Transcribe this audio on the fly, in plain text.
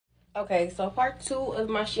Okay, so part 2 of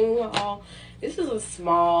my Shein haul. This is a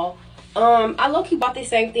small. I low-key bought the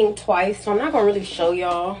same thing twice, so I'm not gonna really show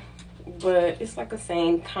y'all. But it's like the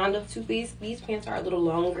same kind of two-piece. These pants are a little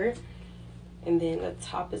longer, and then the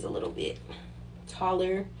top is a little bit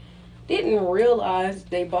taller. Didn't realize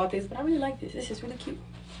they bought this, but I really like this. This is really cute.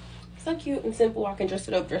 So cute and simple. I can dress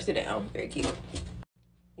it up, dress it down. Very cute.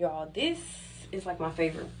 Y'all, this is like my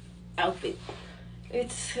favorite outfit.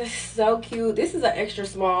 It's so cute. This is an extra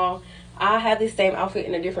small. I have this same outfit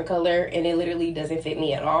in a different color, and it literally doesn't fit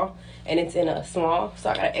me at all. And it's in a small, so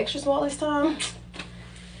I got an extra small this time.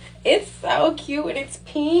 It's so cute, and it's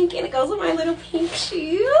pink, and it goes with my little pink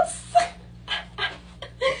shoes.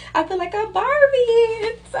 I feel like a Barbie.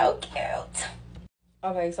 It's so cute.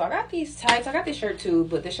 Okay, so I got these tights. I got this shirt too,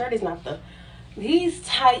 but the shirt is not the. These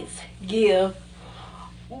tights give.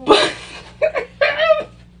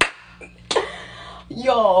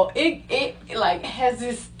 Yo, it like has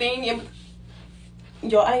this thing in.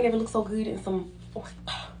 Yo, I ain't never looked so good in some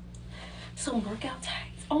workout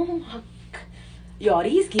tights. Oh my god. Y'all,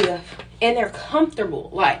 these give, and they're comfortable.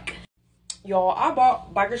 Like, y'all, I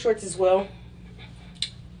bought biker shorts as well.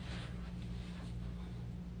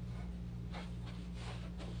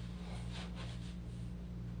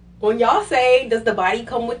 When y'all say, does the body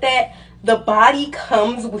come with that? The body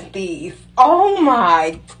comes with these. Oh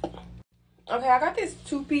my. Okay, I got this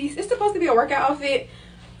two-piece. It's supposed to be a workout outfit.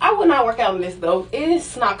 I would not work out in this though.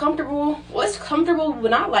 It's not comfortable. Well, it's comfortable,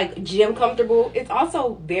 but not like gym comfortable. It's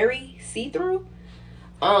also very see-through.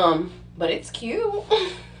 But it's cute.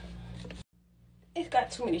 It's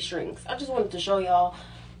got too many strings. I just wanted to show y'all.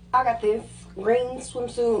 I got this green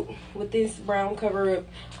swimsuit with this brown cover up.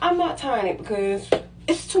 I'm not tying it because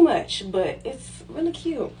it's too much, but it's really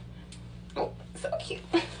cute. Oh, so cute.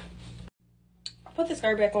 I put the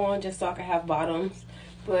skirt back on just so I can have bottoms,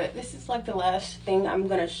 but this is like the last thing I'm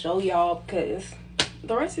gonna show y'all because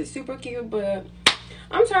the rest is super cute, but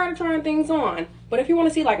I'm tired of trying things on. But if you want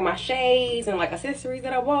to see like my shades and like accessories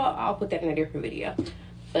that I bought, I'll put that in a different video.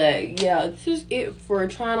 But yeah, this is it for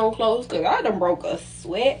trying on clothes because I done broke a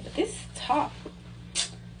sweat. But this top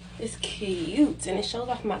is cute and it shows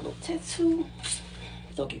off my little tattoo.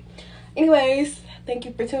 So cute. Anyways, thank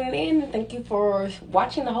you for tuning in and thank you for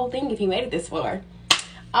watching the whole thing if you made it this far.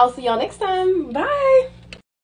 I'll see y'all next time. Bye.